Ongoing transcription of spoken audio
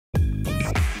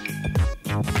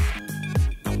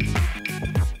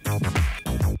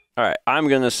All right, I'm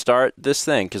going to start this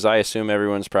thing because I assume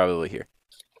everyone's probably here.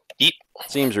 Yeet.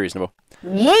 Seems reasonable.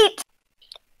 Yeet!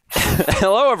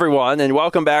 Hello, everyone, and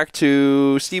welcome back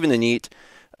to Stephen and Yeet.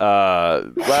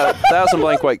 1,000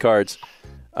 blank white cards.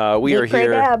 We're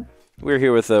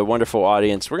here with a wonderful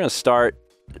audience. We're going to start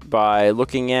by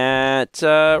looking at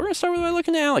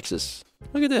Alex's.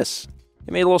 Look at this.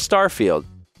 He made a little star field.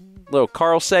 A little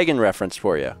Carl Sagan reference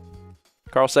for you.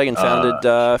 Carl Sagan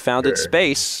founded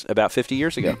space about 50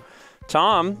 years ago.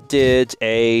 Tom did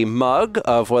a mug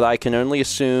of what I can only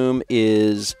assume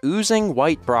is oozing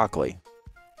white broccoli.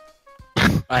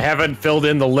 I haven't filled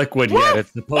in the liquid yet.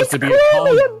 It's supposed to be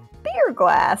a beer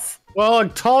glass. a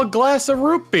tall glass of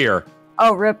root beer.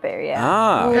 Oh, root beer,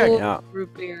 yeah. Yeah.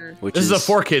 Root beer. This is a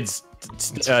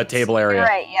 4Kids table area.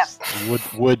 Right, yep.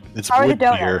 It's How are wood the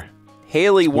donuts? beer.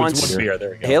 Haley Wood wants beer, there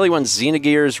we go. Haley wants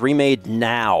Xenogears remade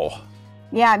now.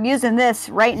 Yeah, I'm using this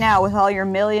right now with all your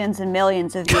millions and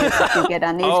millions of views that you get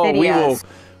on these videos.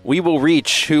 we will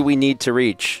reach who we need to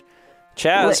reach.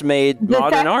 Chaz made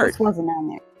modern art. This wasn't on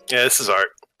there. Yeah, this is art.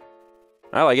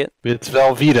 I like it. It's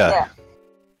Velveeta. Yeah.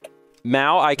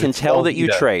 Mao, I can tell that you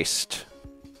traced.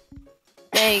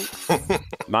 Thanks.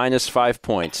 Minus 5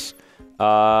 points.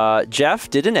 Jeff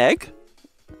did an egg.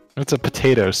 It's a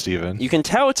potato, Steven. You can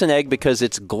tell it's an egg because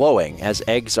it's glowing, as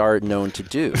eggs are known to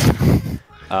do.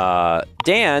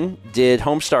 Dan did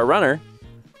Homestar Runner.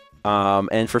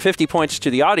 And for 50 points to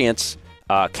the audience,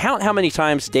 count how many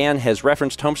times Dan has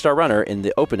referenced Homestar Runner in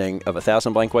the opening of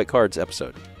 1,000 Blank White Cards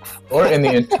episode. Or in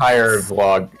the entire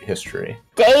vlog history.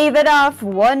 Davidoff,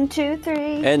 1, 2, 3.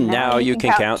 And now you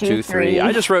can count 2, 3.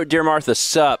 I just wrote Dear Martha,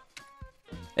 sup.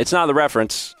 It's not the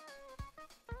reference.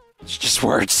 It's just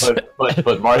words.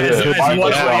 But Martha,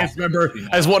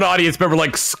 as one audience member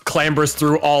like clambers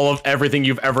through all of everything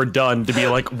you've ever done to be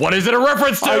like, what is it a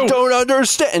reference to? I don't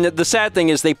understand. And the sad thing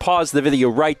is they paused the video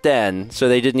right then, so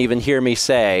they didn't even hear me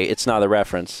say it's not a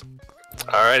reference.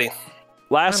 Alrighty.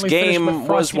 Last game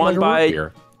was won by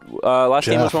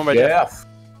Jeff.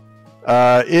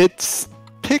 It's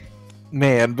Pick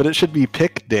Man, but it should be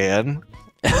Pick Dan.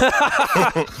 Look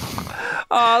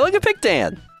at Pick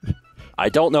Dan. I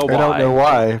don't know why. I don't know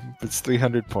why. It's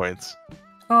 300 points.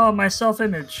 Oh, my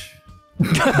self-image.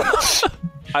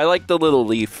 I like the little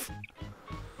leaf.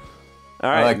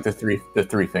 All right. I like the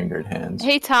three-fingered hands.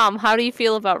 Hey, Tom, how do you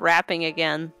feel about rapping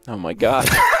again? Oh, my God.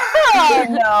 Oh,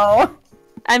 no.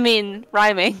 I mean,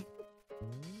 rhyming.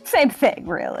 Same thing,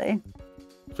 really.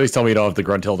 Please tell me you don't have the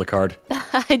Gruntilda card.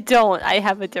 I don't. I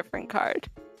have a different card.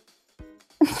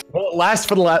 Well, it lasts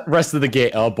for the rest of the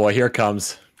game. Oh, boy, here it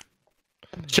comes.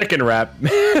 Chicken wrap.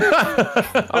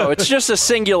 Oh, it's just a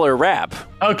singular wrap.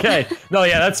 Okay. No,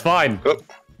 yeah, that's fine.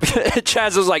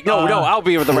 Chaz was like, no, I'll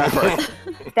be with the rapper.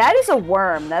 That is a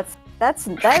worm. That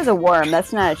is a worm.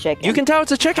 That's not a chicken. You can tell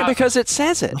it's a chicken because it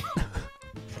says it.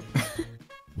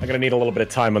 I'm going to need a little bit of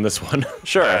time on this one.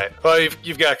 Sure. All right. Well,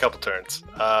 you've got a couple turns.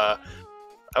 I'm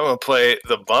going to play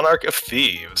the Monarch of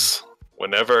Thieves.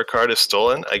 Whenever a card is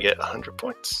stolen, I get 100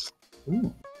 points.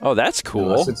 Ooh. Oh, that's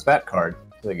cool. Unless it's that card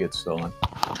that gets stolen.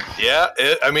 Yeah,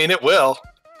 it will.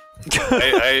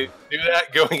 I knew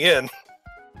that going in.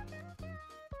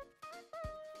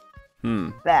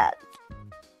 That.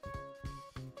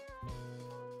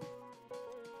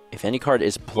 If any card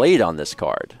is played on this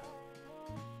card.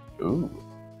 Ooh.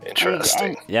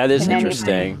 Interesting. Yeah, it is Can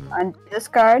interesting. On this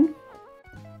card?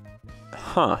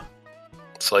 Huh.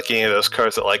 It's like any of those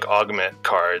cards that like augment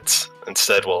cards.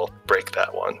 Instead, we'll break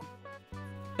that one.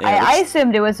 Yeah, I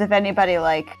assumed it was if anybody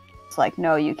it's like,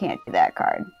 no, you can't do that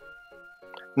card.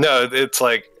 No, it's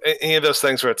like any of those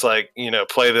things where it's like,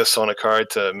 play this on a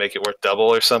card to make it worth double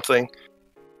or something.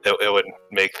 It would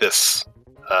make this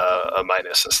a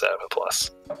minus instead of a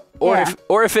plus.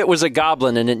 Or if it was a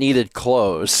goblin and it needed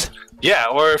clothes. Yeah,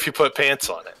 or if you put pants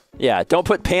on it. Yeah, don't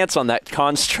put pants on that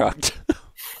construct.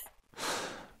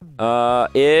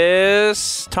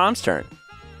 It's Tom's turn.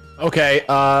 Okay,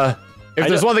 if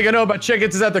there's one thing I know about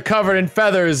chickens is that they're covered in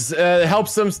feathers. It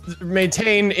helps them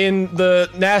maintain in the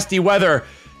nasty weather.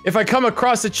 If I come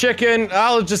across a chicken,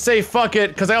 I'll just say fuck it,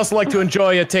 because I also like to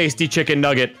enjoy a tasty chicken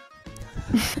nugget.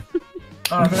 Oh,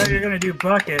 I thought you were going to do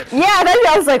bucket. Yeah,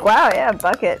 I was like, wow, yeah,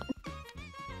 bucket.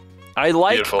 I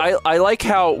like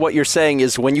how what you're saying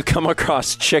is when you come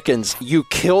across chickens, you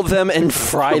kill them and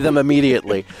fry them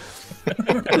immediately.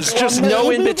 There's just no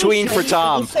in between for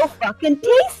Tom. It's so fucking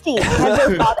tasty.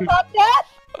 Have you thought about that?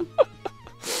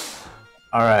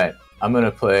 All right, I'm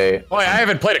gonna play. Boy, I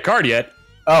haven't played a card yet.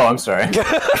 Oh, I'm sorry.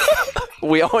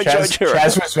 We all enjoyed your.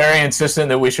 Chaz was very insistent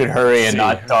that we should hurry and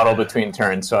not dawdle between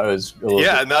turns, so I was.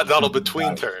 Not dawdle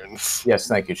between turns. Yes,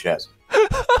 thank you, Chaz.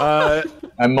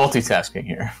 I'm multitasking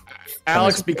here.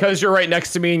 Alex, because you're right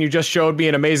next to me and you just showed me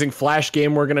an amazing Flash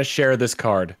game, we're gonna share this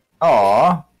card.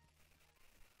 Aww.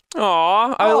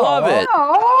 Aw, I love it.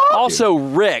 Aww. Also,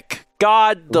 Rick,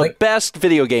 the best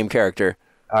video game character.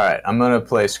 Alright, I'm gonna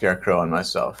play Scarecrow on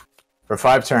myself. For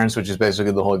 5 turns, which is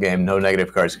basically the whole game, no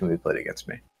negative cards can be played against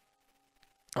me.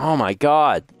 Oh my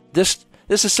god. This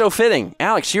is so fitting.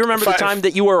 Alex, you remember the time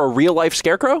that you were a real-life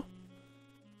Scarecrow?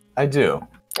 I do.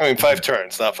 I mean, 5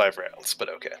 turns, not 5 rounds, but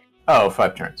okay. Oh,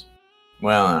 5 turns.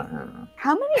 Well,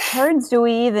 How many turns do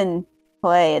we even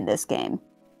play in this game?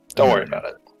 Don't worry about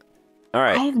it. All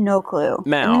right. I have no clue.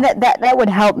 Mal. I mean, that would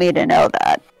help me to know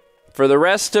that. For the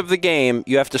rest of the game,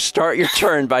 you have to start your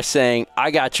turn by saying,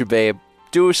 I got you, babe.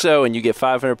 Do so, and you get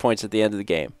 500 points at the end of the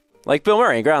game. Like Bill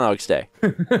Murray in Groundhog's Day.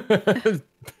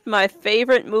 My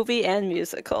favorite movie and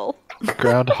musical.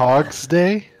 Groundhog's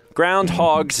Day?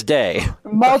 Groundhog's Day.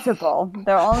 Multiple.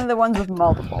 They're only the ones with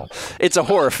multiple. It's a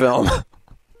horror film.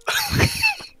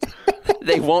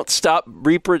 They won't stop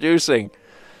reproducing.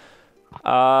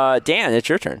 Dan, it's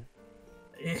your turn.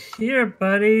 Here,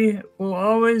 buddy. We'll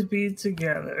always be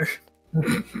together.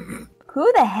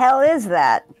 Who the hell is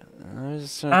that?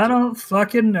 I don't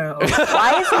fucking know.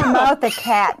 Why is her mouth a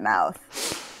cat mouth?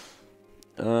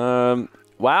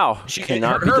 Wow. She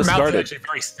cannot be discarded. Her mouth is actually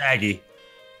very saggy.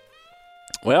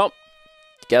 Well,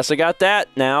 guess I got that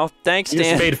now. Thanks,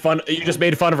 Dan. You just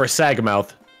made fun of her sag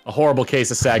mouth. A horrible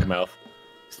case of sag mouth.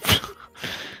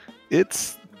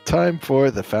 It's time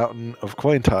for the Fountain of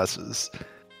Coin Tosses.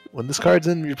 When this card's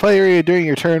in your play area during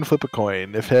your turn, flip a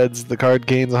coin. If heads, the card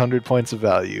gains 100 points of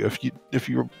value. If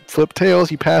you flip tails,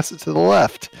 you pass it to the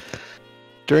left.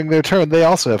 During their turn, they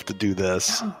also have to do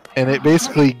this, and it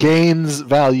basically gains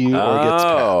value or gets passed.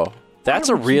 Oh, that's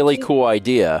a really cool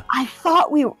idea. I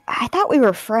thought we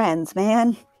were friends,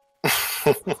 man.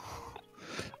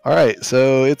 All right,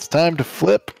 so it's time to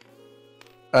flip.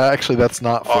 Actually, that's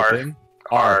not flipping.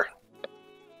 R.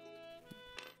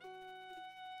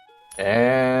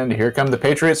 And here come the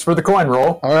Patriots for the coin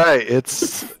roll. All right,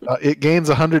 it gains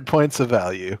 100 points of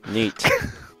value. Neat.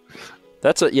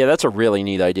 That's a really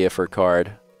neat idea for a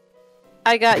card.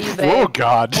 I got you, babe. Oh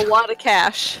God! A lot of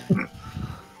cash.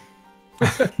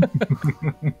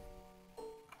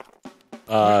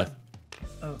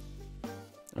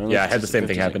 Yeah, I had the same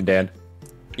thing happen, Dan.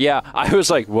 Yeah, I was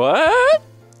like, what?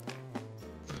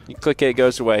 You click it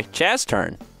goes away. Chaz's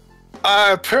turn.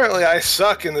 Apparently I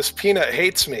suck and this peanut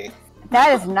hates me.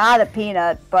 That is not a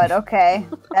peanut, but okay.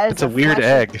 That is It's a weird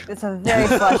egg. It's a very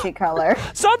fleshy color.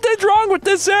 Something's wrong with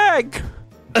this egg!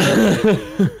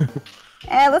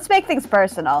 Let's make things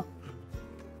personal.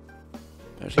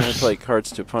 I was going to play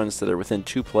cards to opponents that are within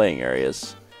 2 playing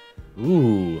areas.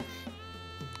 Ooh.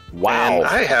 Wow. And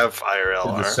I have IRL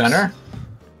In the arms. center.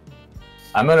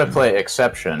 I'm going to play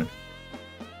Exception.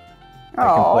 I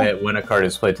can play it when a card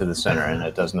is played to the center, and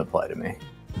it doesn't apply to me.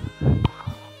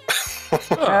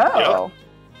 Oh.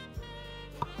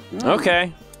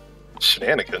 Okay.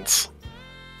 Shenanigans.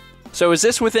 So is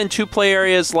this within 2 play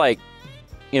areas, like,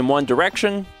 in one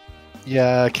direction?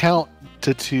 Yeah, count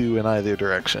to 2 in either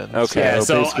direction. Okay. Yeah,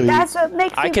 so basically, That's what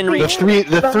makes I me can feel- reach- So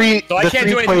I the can't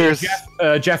three do anything players.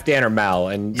 with Jeff, Dan, or Mal,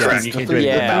 and Yes, you the can't do three-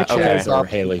 anything yeah, with Matt, okay. Chaz, or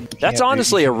Haley. That's Can't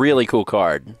honestly a really cool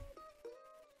card.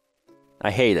 I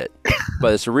hate it,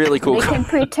 but it's a really cool We card. can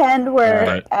pretend we're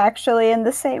Right. actually in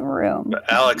the same room.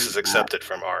 But Alex is accepted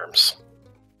from arms.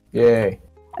 Yay.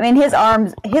 I mean, his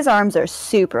arms are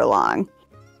super long.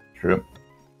 True.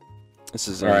 This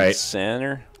is All in the right.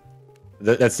 center.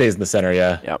 That stays in the center,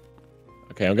 yeah. Yep.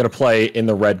 Okay, I'm gonna play in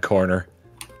the red corner.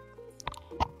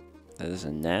 That is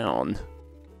a noun.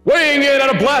 Weighing in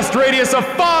at a blast radius of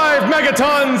 5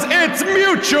 megatons, it's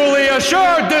mutually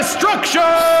assured destruction!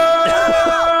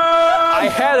 I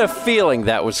had a feeling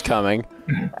that was coming.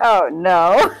 Oh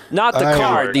no! Not the I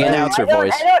card, the know. announcer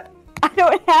voice. I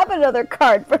don't have another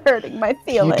card for hurting my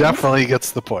He feelings. definitely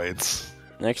gets the points.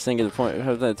 Next thing at the point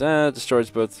destroys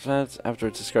both after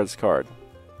it discards the card.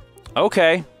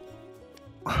 Okay.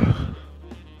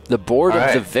 The board of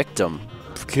All the right. victim.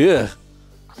 Gah.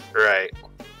 Right.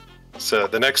 So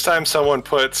the next time someone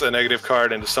puts a negative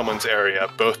card into someone's area,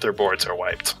 both their boards are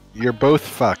wiped. You're both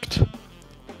fucked.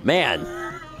 Man,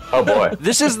 Oh boy.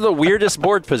 this is the weirdest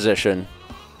board position.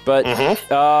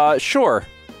 But sure.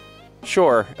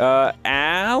 Sure.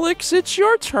 Alex, it's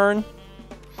your turn.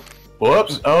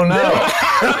 Whoops. Oh no.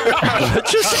 What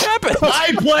just happened?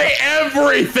 I play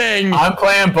everything! I'm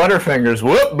playing Butterfingers.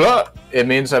 Whoop, blah. It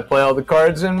means I play all the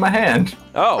cards in my hand.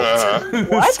 Oh.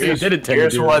 What? You did it,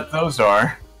 Here's what those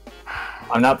are.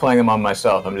 I'm not playing them on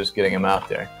myself. I'm just getting them out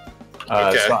there.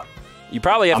 Okay. So You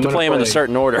probably have I'm to gonna play them in a play-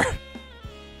 certain order.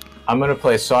 I'm gonna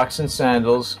play Socks and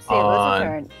Sandals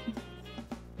on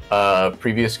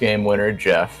previous game winner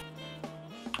Jeff.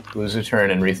 Lose a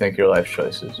turn and rethink your life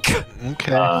choices.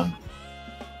 Okay.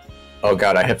 Oh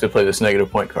god, I have to play this negative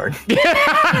point card.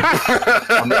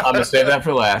 I'm gonna save that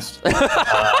for last.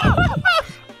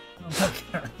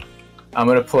 I'm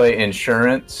gonna play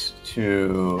Insurance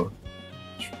to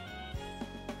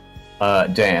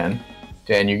Dan.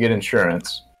 Dan, you get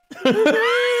insurance.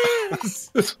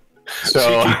 So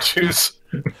you can choose.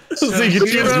 So you can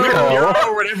choose 0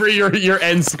 or whatever your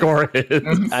end score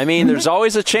is. I mean, there's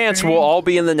always a chance we'll all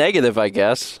be in the negative, I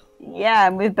guess. Yeah,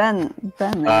 we've been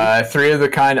there. 3 of the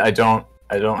kind. I don't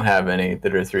have any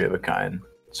that are 3 of a kind,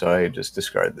 so I just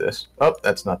discard this. Oh,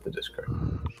 that's not the discard.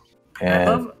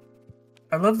 And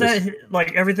I love that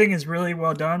like everything is really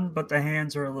well done, but the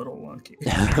hands are a little wonky.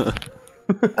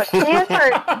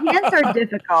 Hands are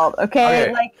difficult.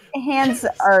 Okay, like hands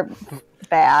are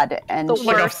bad and The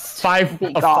Like a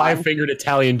five-fingered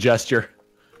Italian gesture.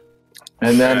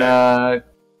 And then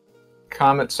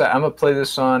Comet set. I'm gonna play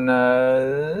this on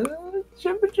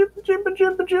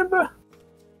Jibba.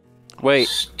 Wait,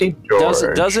 Steve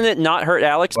George. doesn't it not hurt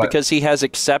Alex What? because he has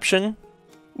exception?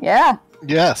 Yeah.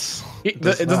 Yes.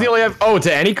 Does he only have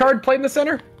to any card played in the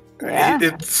center?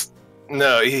 Yeah.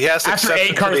 No, he has After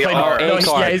exception A card for is the played. R.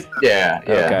 card. Yeah.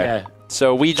 Okay. Yeah.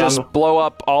 So we just blow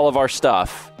up all of our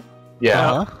stuff.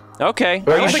 Yeah. Okay. I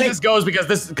don't think this goes because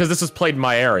this was played in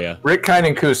my area. Rick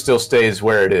Kine still stays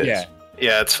where it is. Yeah.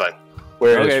 Yeah, it's fine.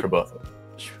 Where it is for both of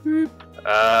them.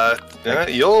 Yeah,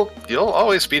 you'll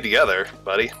always be together,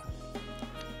 buddy.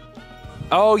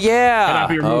 Oh yeah. Cannot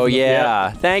be Oh removed.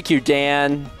 yeah. Thank you,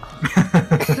 Dan.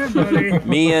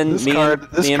 Me and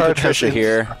Patricia has-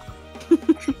 here.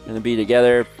 Gonna be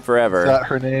together forever. Is that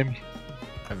her name?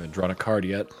 I haven't drawn a card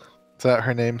yet. Is that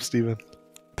her name, Steven?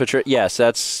 Yes,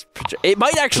 that's. It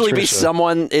might actually be Patricia.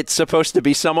 someone. It's supposed to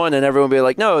be someone, and everyone will be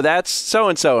like, "No, that's so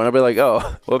and so," and I'll be like,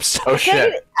 "Oh, whoops." Oh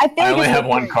shit! I only have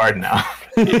 1 card now.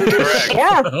 Correct.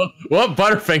 Yeah. Well,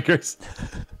 Butterfingers.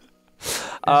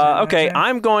 Okay,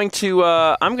 I'm going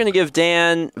to give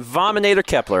Dan Vominator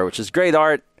Kepler, which is great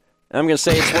art. I'm going to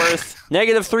say it's worth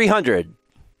 -300.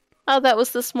 Oh, that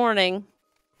was this morning.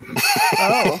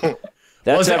 Oh.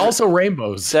 That's it also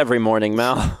rainbows? It's every morning,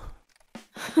 Mal.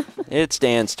 It's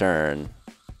Dan's turn.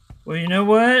 Well, you know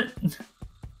what?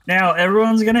 Now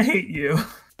everyone's gonna hate you.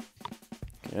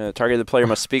 Targeted player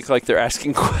must speak like they're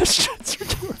asking questions.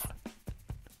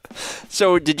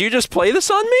 So, did you just play this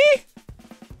on me?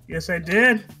 Yes, I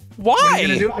did. Why? What are you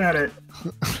gonna do about it?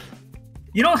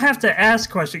 You don't have to ask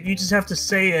questions. You just have to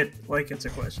say it like it's a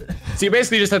question. So you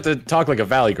basically just have to talk like a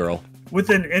valley girl. With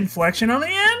an inflection on the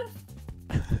end?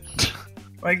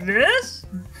 Like this?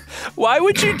 Why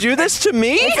would you do this to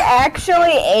me? It's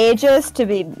actually ageist to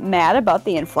be mad about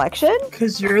the inflection.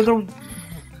 Because you're the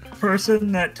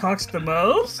person that talks the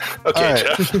most? Okay, All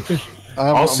right. Jeff.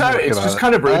 Also, it's just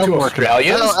kind of rude to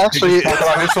Australians. No, actually, They just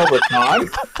talk about this all the time.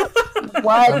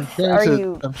 What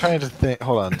I'm trying to think.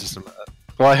 Hold on, just a minute.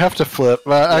 Well, I have to flip.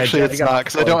 Well, actually, Jeff, it's you gotta not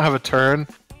because I don't have a turn.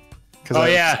 Oh,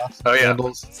 yeah.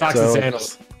 Sandals, Socks and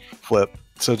sandals. Flip.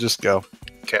 So just go.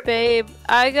 Babe,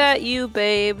 I got you,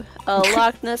 babe. A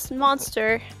Loch Ness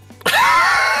monster.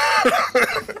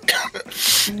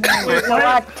 It's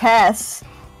Loch Tess.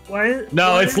 Why?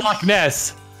 No, why- it's Loch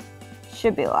Ness.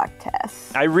 Should be Loch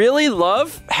Tess. I really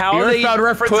love how The they Earthbound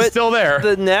reference is put still there.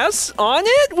 the Ness on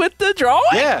it with the drawing.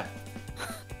 Yeah.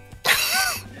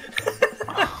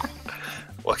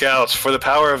 Look out for the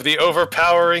power of the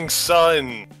overpowering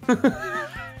sun.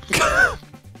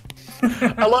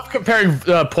 I love comparing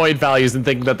point values and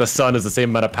thinking that the sun is the same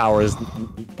amount of power as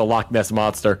the Loch Ness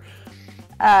monster.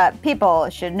 People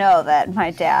should know that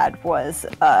my dad was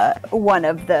one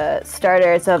of the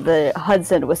starters of the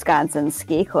Hudson, Wisconsin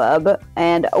Ski Club,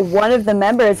 and one of the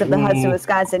members of the Hudson,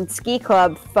 Wisconsin Ski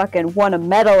Club fucking won a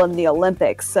medal in the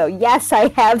Olympics. So yes, I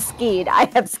have skied. I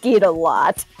have skied a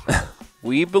lot.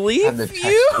 We believe And the text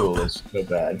you. tool is so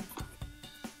bad.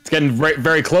 It's getting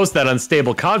very close to that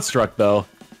unstable construct, though.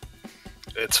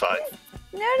 It's fine.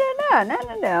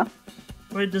 No.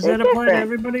 Wait, does They're that apply to different.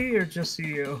 everybody or just to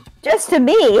you? Just to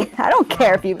me. I don't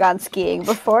care if you've gone skiing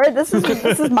before. This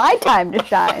is my time to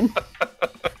shine.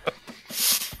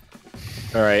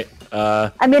 All right.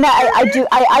 I mean,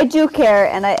 I do care,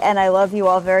 and I love you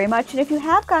all very much. And if you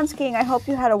have gone skiing, I hope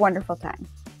you had a wonderful time.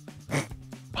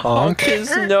 Honk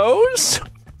his nose.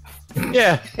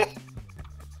 Yeah.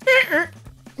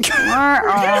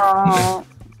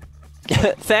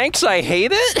 Thanks, I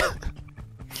hate it.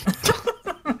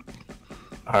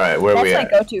 All right, where are we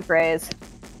That's my at? go-to phrase.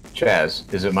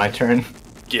 Chaz, is it my turn?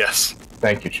 Yes.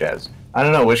 Thank you, Chaz. I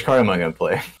don't know, which card am I going to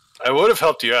play? I would have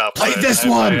helped you out. Play but this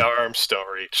one! My arms don't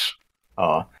reach.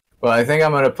 Oh. Well, I think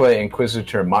I'm going to play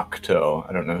Inquisitor Makto.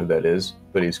 I don't know who that is,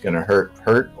 but he's going to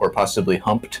hurt or possibly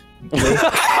humped. He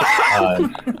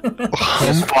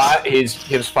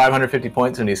gives 550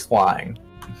 points and he's flying.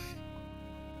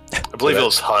 I believe it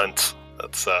was Hunt.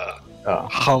 That's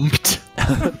Humped.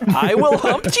 I will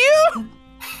hump you?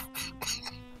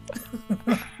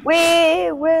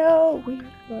 We will.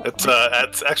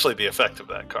 That's actually the effect of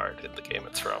that card in the game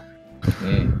it's from.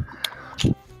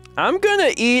 I'm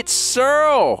gonna eat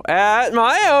Searle at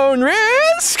my own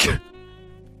risk.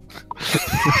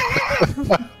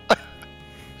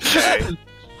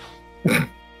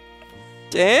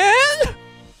 Dan?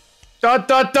 Da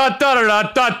da da da da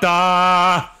da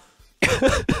da.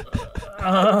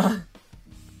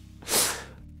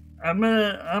 I'm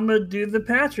gonna do the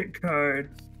Patrick card.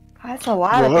 That's a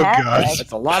lot of Oh, that. gosh.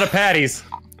 That's a lot of patties.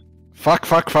 Fuck.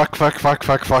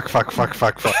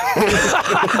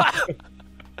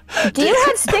 Do you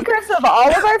have stickers of all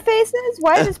of our faces?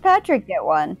 Why does Patrick get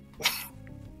one?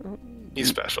 He's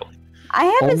special. I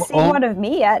haven't seen one of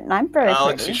me yet, and I'm very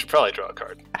Alex, you pretty. should probably draw a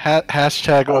card.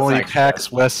 Hashtag only thanks, PAX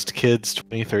guys. West Kids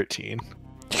 2013.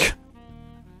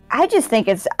 I just think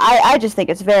it's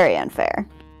very unfair.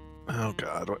 Oh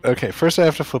god. Okay, first I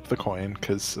have to flip the coin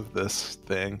because of this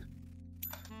thing.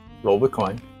 Roll the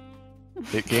coin.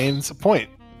 It gains a point.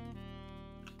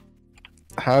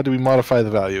 How do we modify the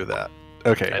value of that?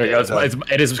 Okay. There you go.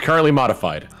 It is currently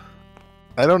modified.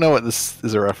 I don't know what this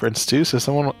is a reference to, so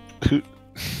someone who It's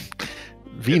our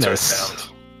Venus.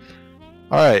 sound.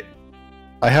 Alright.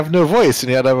 I have no voice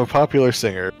and yet I'm a popular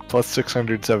singer. Plus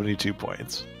 672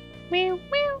 points. Man,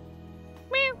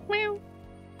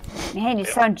 you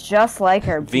sound just like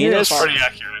her. Venus? Beautiful. Pretty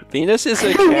accurate. Venus is a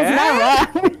It's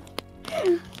cat? not wrong.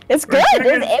 It's good.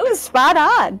 It was spot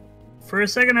on. For a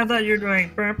second, I thought you were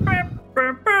doing. Burp, burp,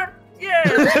 burp, burp. Yeah.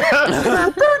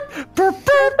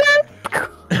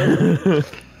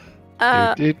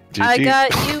 I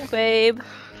got you, babe.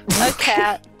 A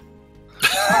cat.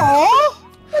 Oh,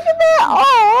 look at that!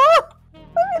 Oh,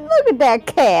 look at that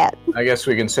cat. I guess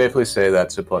we can safely say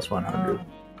that's a plus 100.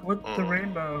 What's the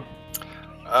rainbow?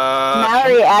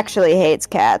 Mallory actually hates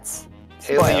cats.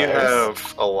 Haley, you Spoilers.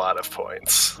 have a lot of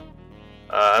points.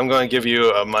 I'm going to give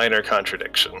you a minor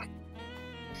contradiction.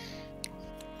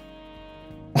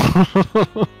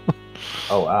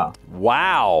 Oh, wow.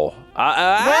 Wow.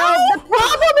 Well, the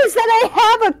problem is that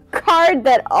I have a card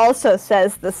that also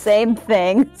says the same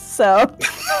thing, so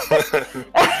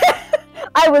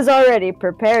I was already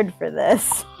prepared for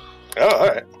this. Oh, all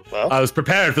right. Well, I was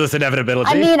prepared for this inevitability.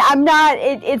 I mean, I'm not.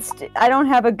 I don't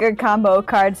have a good combo of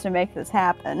cards to make this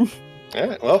happen.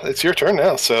 yeah, well, it's your turn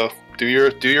now, so do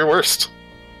your worst.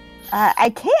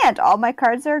 I can't. All my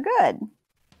cards are good.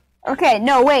 Okay,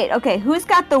 no, wait. Okay, who's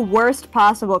got the worst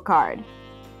possible card?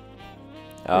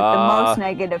 With the most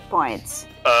negative points.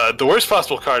 The worst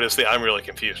possible card is the I'm really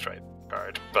confused right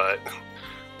card, but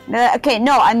Okay,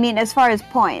 no, I mean as far as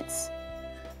points.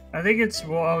 I think it's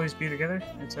we'll always be together.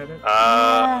 Is that it?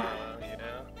 yeah.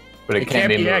 But it can't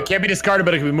be moved. it can't be discarded,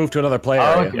 but it can be moved to another player.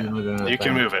 Oh, Yeah. okay. You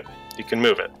can move it. You can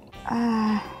move it.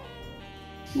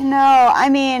 No, I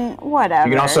mean, whatever.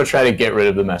 You can also try to get rid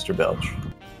of the Master Belch.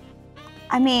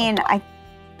 I mean,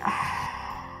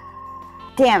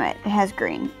 damn it, it has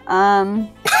green. I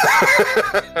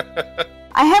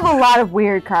have a lot of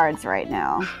weird cards right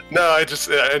now. No, I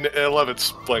love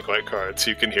its blank white cards.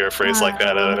 You can hear a phrase like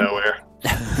that out of nowhere.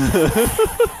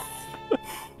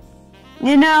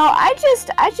 You know, I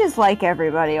just like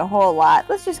everybody a whole lot.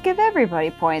 Let's just give everybody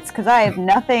points because I have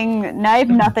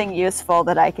nothing useful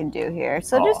that I can do here.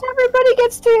 So just everybody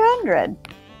gets 300.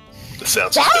 This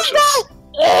sounds suspicious.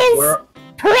 Is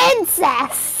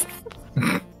princess.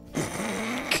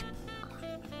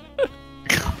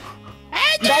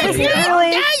 That is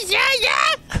literally.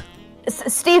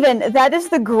 Steven, that is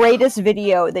the greatest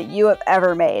video that you have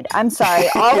ever made. I'm sorry.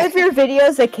 All of your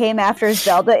videos that came after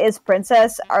Zelda is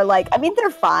Princess are like, I mean,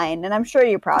 they're fine, and I'm sure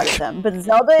you're proud of them, but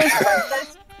Zelda is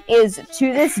Princess is,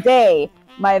 to this day,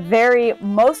 my very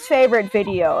most favorite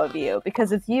video of you,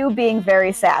 because it's you being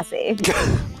very sassy.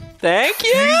 Thank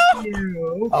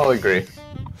you. I'll agree.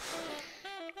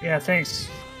 Yeah, thanks.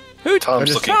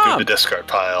 Tom's looking through the discard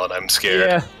pile, and I'm scared.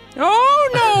 Yeah.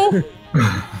 Oh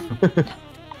no.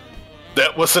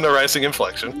 That wasn't a rising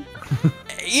inflection.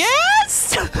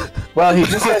 Yes. Well, he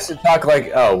just has to talk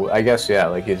like, I guess, yeah,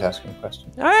 like he's asking a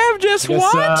question. I have just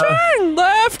one turn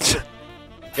left.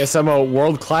 Guess I'm a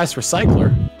world-class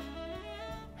recycler.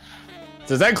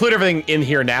 Does that include everything in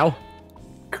here now?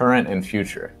 Current and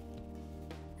future.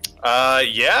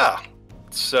 Yeah.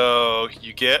 So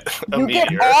you get a You meteor.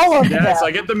 get all of them. Yes,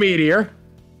 I get the meteor.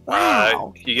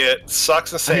 Wow. You get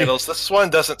socks and sandals. This one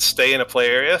doesn't stay in a play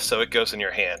area, so it goes in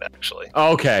your hand, actually.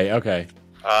 Okay, okay.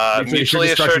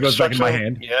 Mutually assured goes back in my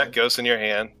hand. Yeah, it goes in your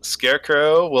hand.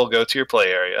 Scarecrow will go to your play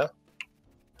area.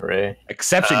 Hooray.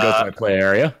 Exception goes to my play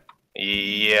area.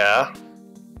 Yeah.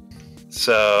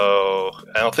 So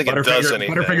I don't think it does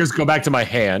anything. Butterfingers go back to my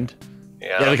hand.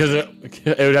 Yeah. Yeah, because it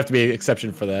would have to be an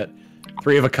exception for that.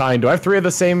 3 of a kind. Do I have 3 of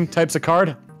the same types of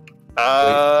card?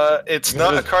 It's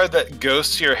not a card that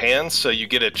goes to your hand, so you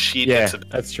get a cheat. Yeah, into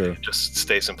that's true. It just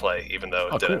stays in play, even though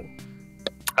it Oh, didn't. cool.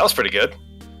 That was pretty good.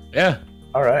 Yeah.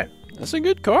 All right. That's a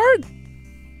good card.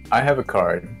 I have a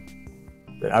card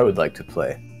that I would like to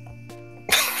play.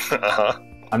 Uh-huh.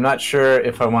 I'm not sure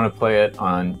if I want to play it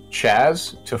on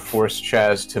Chaz to force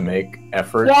Chaz to make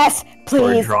effort. Yes,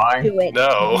 please drawing? do it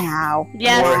No. now.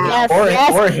 Yes, Or, yes. or,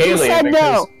 yes, or you Haley, said because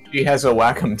no. she has a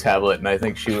Wacom tablet, and I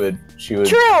think she would. True.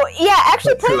 Yeah,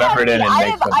 actually, Put play that. effort in and I make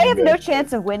have something no good.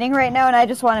 chance of winning right now, and I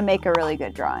just want to make a really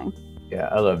good drawing. Yeah,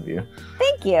 I love you,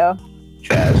 Thank you.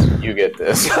 Chaz. You get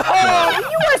this. Oh,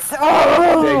 you are so.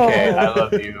 JK, I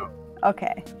love you,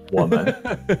 Okay. woman.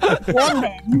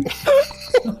 Woman.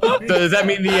 So does that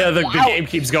mean the game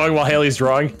keeps going while Haley's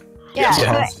drawing? Yeah.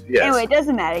 Yes, but yes. Anyway, it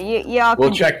doesn't matter. Y'all We'll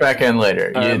can check back in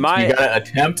later. You gotta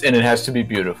attempt, and it has to be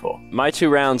beautiful. My 2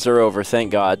 rounds are over,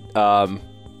 thank God.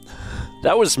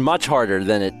 That was much harder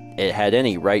than it had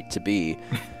any right to be.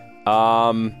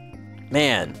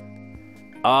 Man.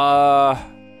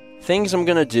 Things I'm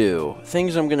gonna do.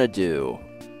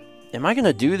 Am I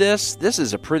gonna do this? This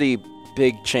is a pretty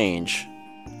big change.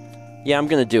 Yeah, I'm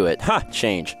gonna do it.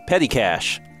 Change. Petty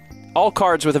cash. All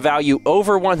cards with a value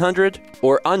over 100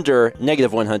 or under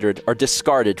negative 100 are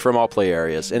discarded from all play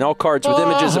areas, and all cards with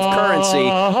images of currency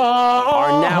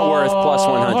are now worth plus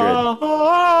 100.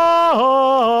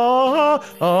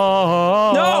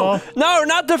 No,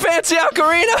 not the fancy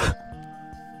ocarina!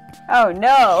 Oh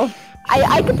no.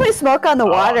 I could play Smoke on the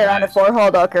Water on a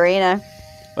 4-hold ocarina.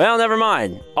 Well, never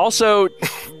mind. Also,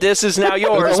 this is now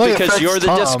yours only because affects you're the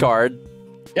Tom. discard.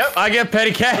 Yep, I get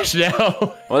petty cash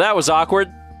now. Well, that was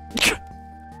awkward.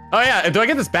 Oh yeah, do I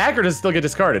get this back or does it still get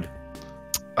discarded?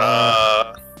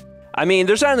 I mean,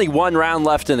 there's only 1 round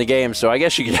left in the game, so I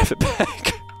guess you can have it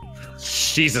back.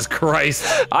 Jesus Christ.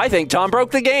 I think Tom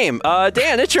broke the game.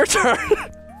 Dan, it's your turn.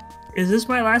 Is this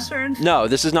my last turn? No,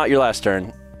 this is not your last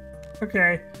turn.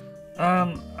 Okay.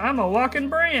 I'm a walking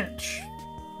branch.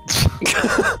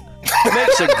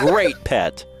 Makes a great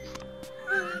pet.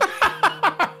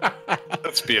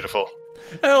 That's beautiful.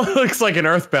 That looks like an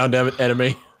Earthbound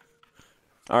enemy.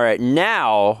 All right,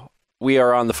 now we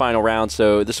are on the final round,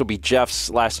 so this will be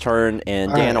Jeff's last turn,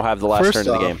 and Dan will have the last turn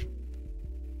of the game.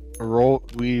 Roll.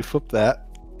 We flip that.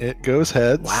 It goes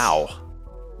heads. Wow.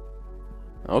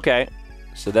 Okay,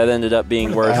 so that ended up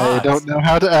being worth. I don't know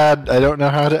how to add. I don't know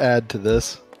how to add to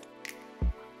this.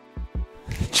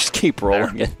 Just keep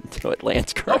rolling it until it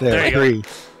lands correctly. There you 3.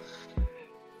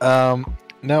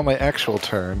 Now my actual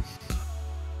turn.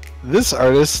 This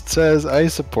artist says, "I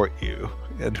support you,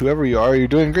 and whoever you are, you're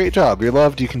doing a great job. You're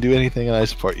loved. You can do anything, and I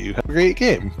support you. Have a great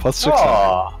game. Plus 600."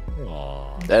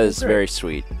 Aww. That is very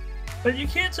sweet. But you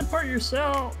can't support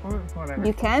yourself. Or whatever.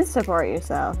 You can support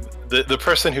yourself. The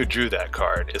person who drew that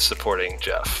card is supporting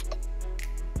Jeff.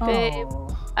 Babe.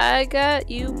 Oh. I got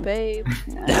you, babe.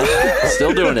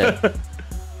 Still doing it.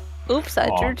 Oops, I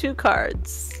drew 2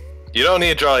 cards. You don't need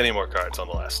to draw any more cards on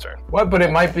the last turn. What? But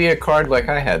it might be a card like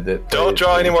I had that. Don't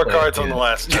draw any more cards on the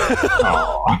last turn.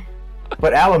 Aw.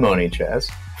 But alimony,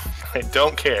 Chaz. I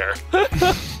don't care.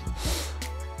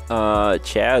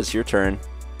 Chaz, your turn.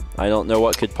 I don't know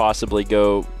what could possibly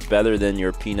go better than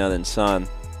your peanut and sun.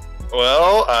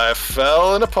 Well, I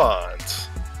fell in a pond.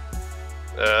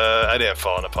 I didn't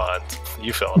fall in a pond.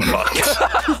 You fell in a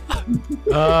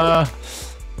pond.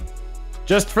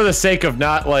 Just for the sake of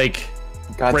not like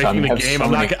God, Tom, breaking you the have game, so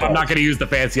I'm many not cards. going to use the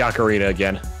fancy ocarina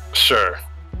again. Sure.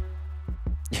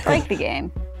 Break the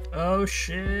game. Oh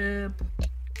shit.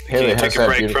 Can you take a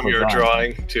break from your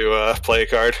drawing to play a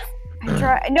card?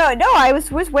 No, I was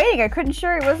waiting. I wasn't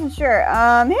sure.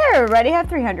 Here, everybody, have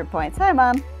 300 points. Hi,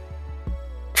 Mom.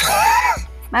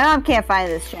 My mom can't find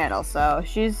this channel, so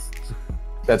she's...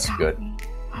 That's good.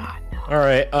 All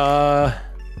right.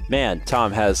 Man,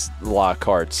 Tom has a lot of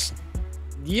cards.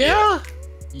 Yeah,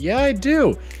 I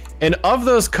do. And of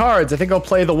those cards, I think I'll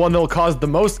play the one that'll cause the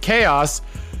most chaos.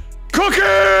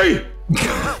 Cookie!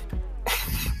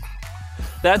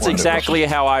 That's exactly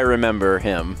how I remember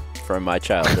him from my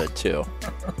childhood, too.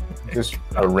 Just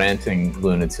a ranting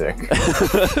lunatic.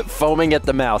 Foaming at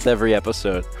the mouth every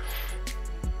episode.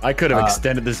 I could have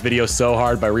extended this video so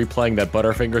hard by replaying that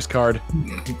Butterfingers card.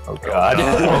 Oh god.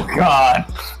 Oh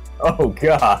god. Oh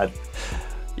god.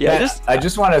 Yeah, I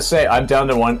just want to say I'm down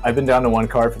to one. I've been down to one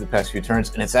card for the past few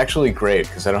turns, and it's actually great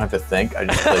because I don't have to think. I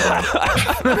just play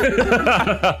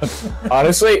one.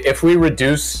 Honestly, if we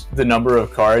reduce the number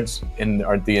of cards in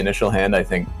the initial hand, I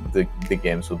think the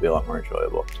games will be a lot more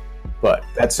enjoyable. But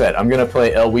that said, I'm gonna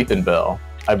play El Weepin' Bell.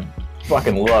 I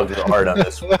fucking love the art on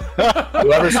this.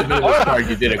 Whoever submitted this card,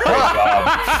 you did a great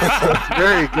job.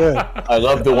 Very good. I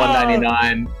love the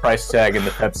 $1.99 price tag and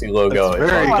the Pepsi logo.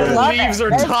 That's very good. Leaves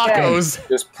or tacos.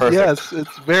 Just perfect. Yes,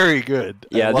 it's very good.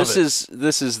 Yeah, this is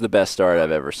the best art I've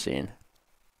ever seen.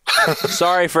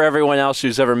 Sorry for everyone else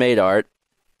who's ever made art.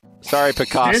 Sorry,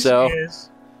 Picasso.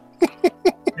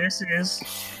 This is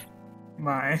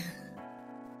my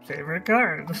favorite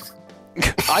card.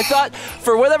 I thought,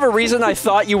 for whatever reason, I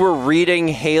thought you were reading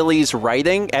Haley's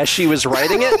writing as she was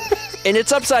writing it, and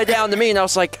it's upside down to me, and I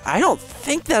was like, I don't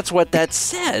think that's what that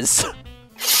says.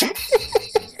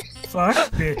 Fuck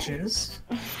bitches.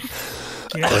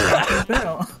 Get the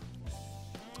bell.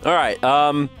 All right,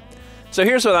 so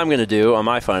here's what I'm going to do on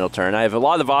my final turn. I have a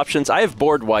lot of options. I have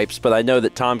board wipes, but I know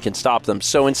that Tom can stop them.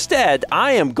 So instead,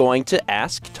 I am going to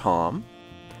ask Tom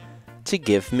to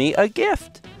give me a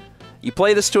gift. You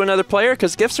play this to another player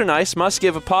because gifts are nice. Must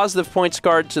give a positive points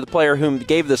card to the player whom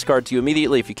gave this card to you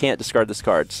immediately if you can't discard this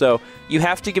card. So you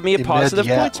have to give me a positive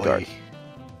points card.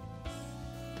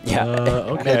 Yeah.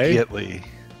 Okay. Immediately.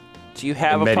 Do you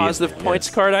have a positive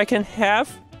points card I can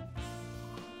have?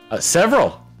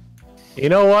 Several. You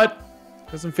know what?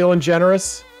 Because I'm feeling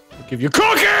generous, I'll give you a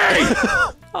cookie!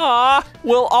 Aw,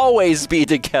 we'll always be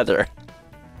together.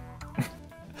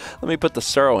 Let me put the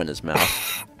sorrow in his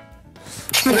mouth.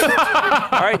 All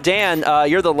right, Dan,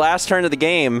 you're the last turn of the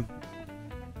game.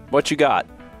 What you got?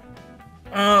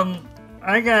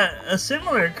 I got a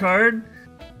similar card,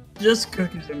 just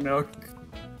cookies and milk.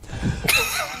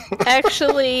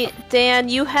 Actually, Dan,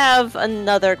 you have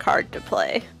another card to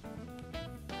play.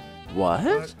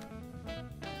 What?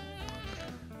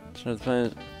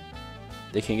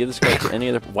 They can give this card to any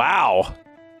other... Wow!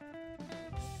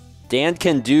 Dan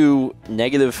can do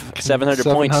negative 700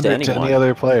 points to anyone. Any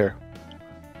other player.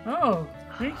 Oh,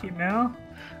 thank you, Mal.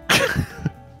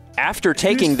 After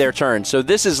taking their turn. So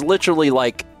this is literally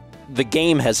like the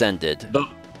game has ended.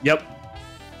 Yep.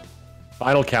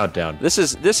 Final countdown. This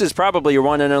is probably your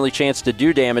one and only chance to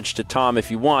do damage to Tom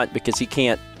if you want, because he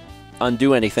can't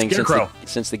undo anything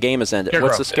since the game has ended.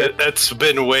 What's the scare? That's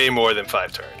been way more than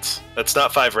 5 turns. That's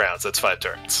not 5 rounds. That's 5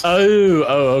 turns. Oh,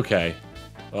 okay.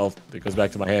 Well, it goes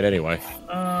back to my hand anyway.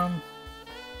 I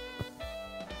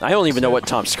don't even know what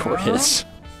Tom's score is.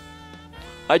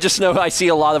 I just know I see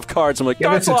a lot of cards. I'm like,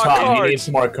 give it to Tom. He needs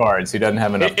more cards. He doesn't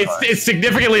have enough cards. It's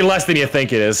significantly less than you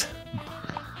think it is.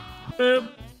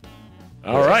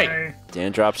 All right.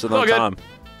 Dan drops it on Tom.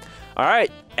 All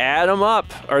right, add them up.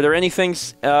 Are there any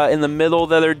things in the middle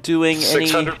that are doing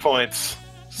 600 points.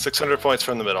 600 points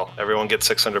from the middle. Everyone gets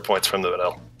 600 points from the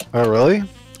middle. Oh, really?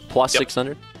 Plus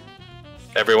 600?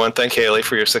 Everyone thank Haley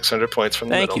for your 600 points from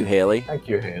the middle. Thank you, Haley. Thank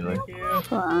you, Haley.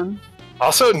 Fun.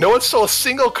 Also, no one stole a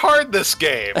single card this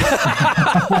game. This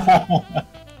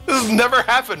has never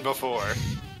happened before.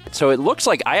 So it looks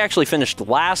like I actually finished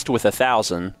last with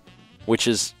 1,000, which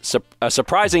is a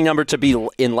surprising number to be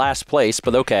in last place,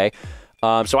 but okay.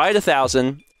 So I had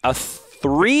 1,000. A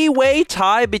 3-way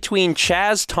tie between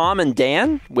Chaz, Tom, and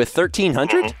Dan with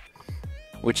 1,300,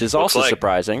 which is also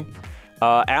surprising.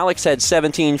 Alex had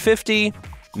 1,750.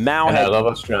 Mao and had... I love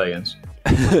Australians.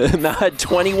 Mao had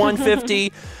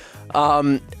 2,150.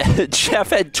 Jeff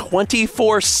had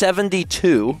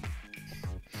 2,472.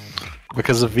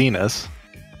 Because of Venus.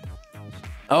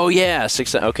 Oh, yeah.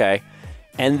 Okay.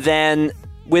 And then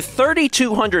with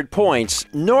 3,200 points,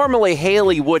 normally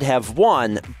Haley would have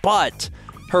won, but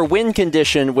her win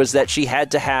condition was that she had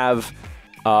to have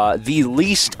the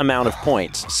least amount of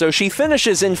points. So she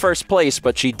finishes in first place,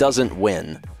 but she doesn't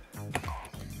win.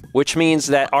 Which means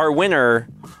that our winner,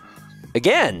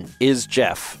 again, is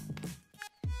Jeff.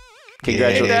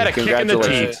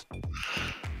 Congratulations.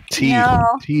 Teeth.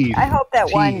 No, teeth. I hope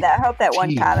that one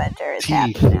commenter is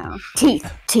happy now. Teeth.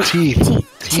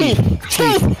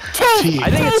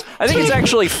 I think it's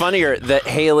actually funnier that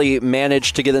Haley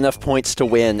managed to get enough points to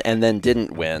win and then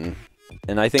didn't win.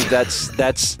 And I think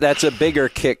that's a bigger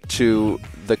kick to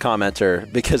the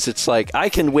commenter, because it's like I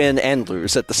can win and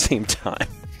lose at the same time.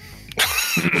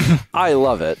 I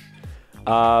love it.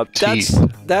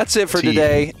 That's it for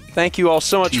today. Thank you all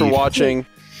so much for watching.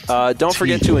 Don't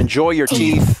forget to enjoy your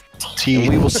teeth. And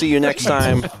we will see you next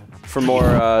time for more.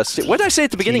 What did I say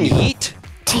at the beginning? Yeet?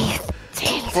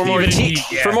 Teeth. For more teeth.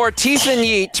 For more Teeth and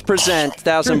Yeet, present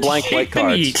 1,000 blank white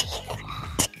cards.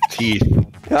 Teeth.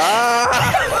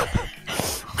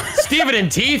 Steven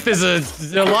and Teeth is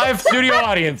a live studio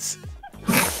audience.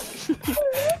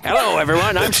 Hello,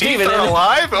 everyone. I'm Steven. Teeth are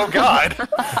alive? Oh, God.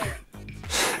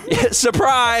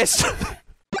 Surprise!